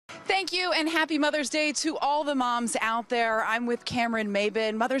Thank you, and happy Mother's Day to all the moms out there. I'm with Cameron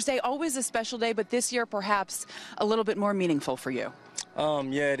Maybin. Mother's Day, always a special day, but this year perhaps a little bit more meaningful for you.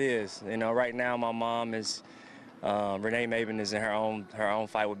 Yeah, it is. You know, right now my mom is, Renee Maybin is in her own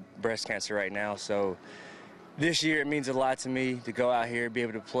fight with breast cancer right now. So this year it means a lot to me to go out here, be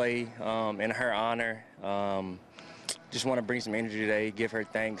able to play in her honor. Just want to bring some energy today, give her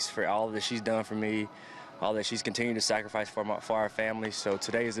thanks for all that she's done for me, all that she's continued to sacrifice for our family. So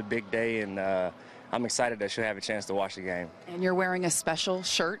today is a big day, and I'm excited that she'll have a chance to watch the game. And you're wearing a special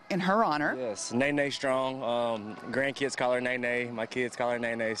shirt in her honor. Yes, Nene Strong. Grandkids call her Nene. My kids call her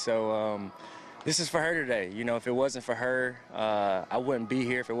Nene. So this is for her today. You know, if it wasn't for her, I wouldn't be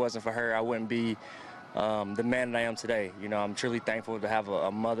here. If it wasn't for her, I wouldn't be the man that I am today. You know, I'm truly thankful to have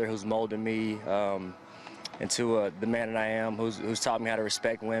a mother who's molded me into the man that I am, who's taught me how to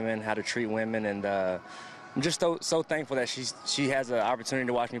respect women, how to treat women, and I'm just so thankful that she has an opportunity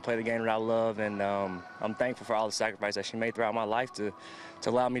to watch me play the game that I love, and I'm thankful for all the sacrifice that she made throughout my life to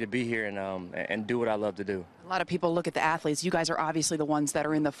allow me to be here and do what I love to do. A lot of people look at the athletes. You guys are obviously the ones that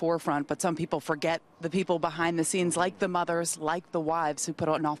are in the forefront, but some people forget the people behind the scenes, like the mothers, like the wives, who put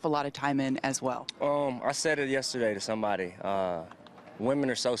an awful lot of time in as well. I said it yesterday to somebody. Women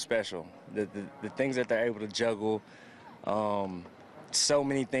are so special. The things that they're able to juggle, so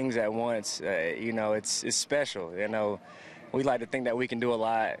many things at once, you know, it's special. You know, we like to think that we can do a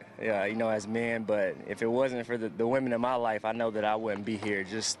lot, you know, as men, but if it wasn't for the women in my life, I know that I wouldn't be here.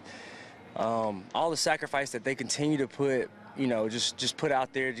 Just all the sacrifice that they continue to put, you know, just put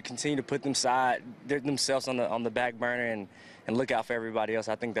out there, to continue to put themselves on the back burner and look out for everybody else.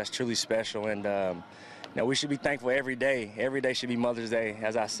 I think that's truly special, and you know, we should be thankful every day. Every day should be Mother's Day,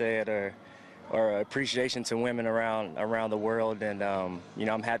 as I said, or appreciation to women around the world. And you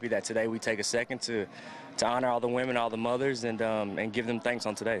know, I'm happy that today we take a second to honor all the women, all the mothers, and give them thanks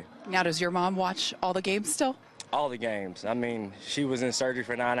on today. Now, does your mom watch all the games still? All the games. I mean, she was in surgery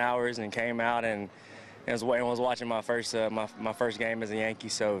for 9 hours and came out and was watching my first game as a Yankee.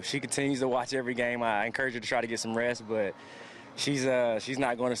 So she continues to watch every game. I encourage her to try to get some rest, but she's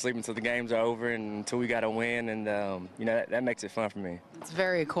not going to sleep until the games are over and until we got to win, and you know, that makes it fun for me. It's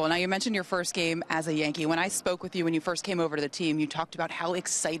very cool. Now, you mentioned your first game as a Yankee. When I spoke with you when you first came over to the team, you talked about how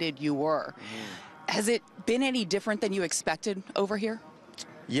excited you were. Has it been any different than you expected over here?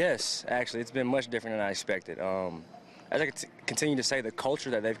 Yes, actually, it's been much different than I expected. As I continue to say, the culture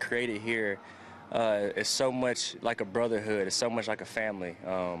that they've created here is so much like a brotherhood. It's so much like a family.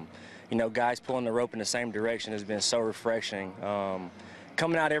 You know, guys pulling the rope in the same direction has been so refreshing.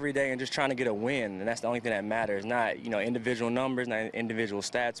 Coming out every day and just trying to get a win, and that's the only thing that matters. Not, you know, individual numbers, not individual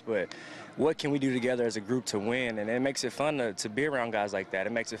stats, but what can we do together as a group to win? And it makes it fun to be around guys like that.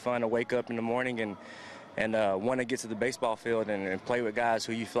 It makes it fun to wake up in the morning and want to get to the baseball field and play with guys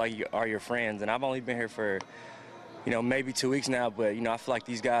who you feel like are your friends. And I've only been here for, you know, maybe 2 weeks now, but, you know, I feel like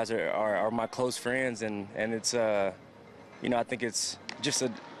these guys are my close friends, and it's, you know, I think it's just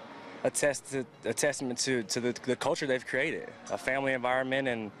a testament to the culture they've created, a family environment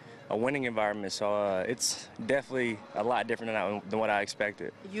and a winning environment. So it's definitely a lot different than what I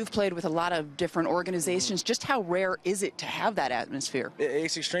expected. You've played with a lot of different organizations. Just how rare is it to have that atmosphere?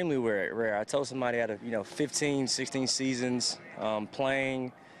 It's extremely rare. I told somebody out of, you know, 15, 16 seasons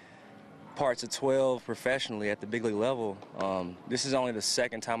playing parts of 12 professionally at the big league level, this is only the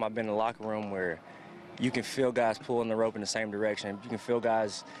second time I've been in the locker room where you can feel guys pulling the rope in the same direction. You can feel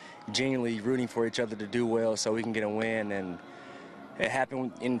guys genuinely rooting for each other to do well so we can get a win. And it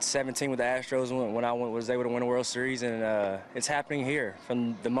happened in 17 with the Astros when I was able to win a World Series, and it's happening here.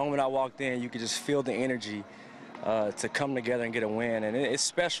 From the moment I walked in, you could just feel the energy to come together and get a win, and it's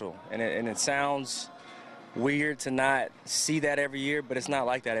special. And it sounds weird to not see that every year, but it's not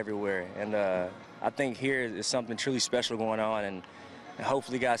like that everywhere. And I think here is something truly special going on, and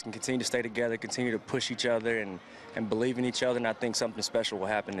hopefully guys can continue to stay together, continue to push each other and believe in each other, and I think something special will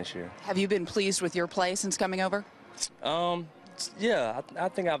happen this year. Have you been pleased with your play since coming over? Yeah, I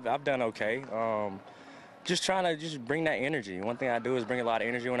think I've done okay. Just trying to just bring that energy. One thing I do is bring a lot of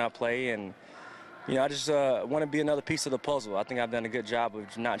energy when I play, and you know, I just want to be another piece of the puzzle. I think I've done a good job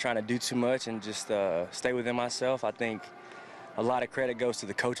of not trying to do too much and just stay within myself. I think a lot of credit goes to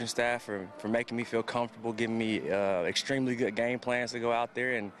the coaching staff for making me feel comfortable, giving me extremely good game plans to go out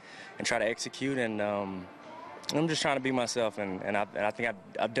there and try to execute. And I'm just trying to be myself, and I think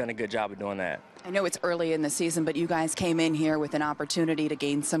I've done a good job of doing that. I know it's early in the season, but you guys came in here with an opportunity to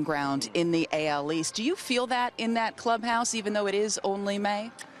gain some ground in the AL East. Do you feel that in that clubhouse, even though it is only May?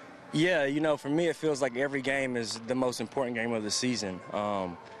 Yeah, you know, for me it feels like every game is the most important game of the season.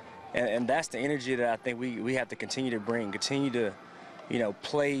 And that's the energy that I think we have to continue to bring, continue to,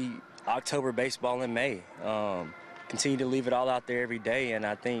 play October baseball in May. Continue to leave it all out there every day, and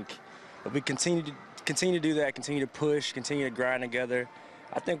I think if we continue to do that, continue to push, continue to grind together,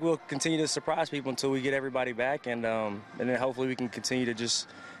 I think we'll continue to surprise people until we get everybody back, and then hopefully we can continue to just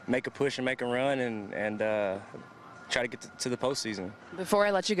make a push and make a run and try to get to the postseason. Before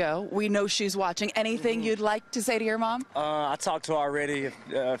I let you go, we know she's watching. Anything you'd like to say to your mom? I talked to her already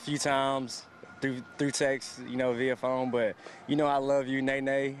a few times through text, via phone, but I love you,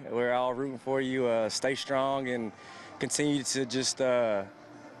 Nene. We're all rooting for you. Stay strong and continue to just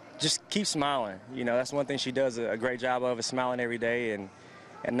keep smiling. That's one thing she does a great job of, is smiling every day and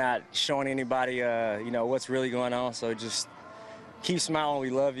not showing anybody, what's really going on. So just keep smiling. We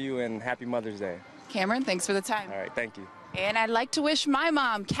love you, and happy Mother's Day. Cameron, thanks for the time. All right, thank you. And I'd like to wish my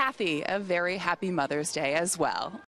mom, Kathy, a very happy Mother's Day as well.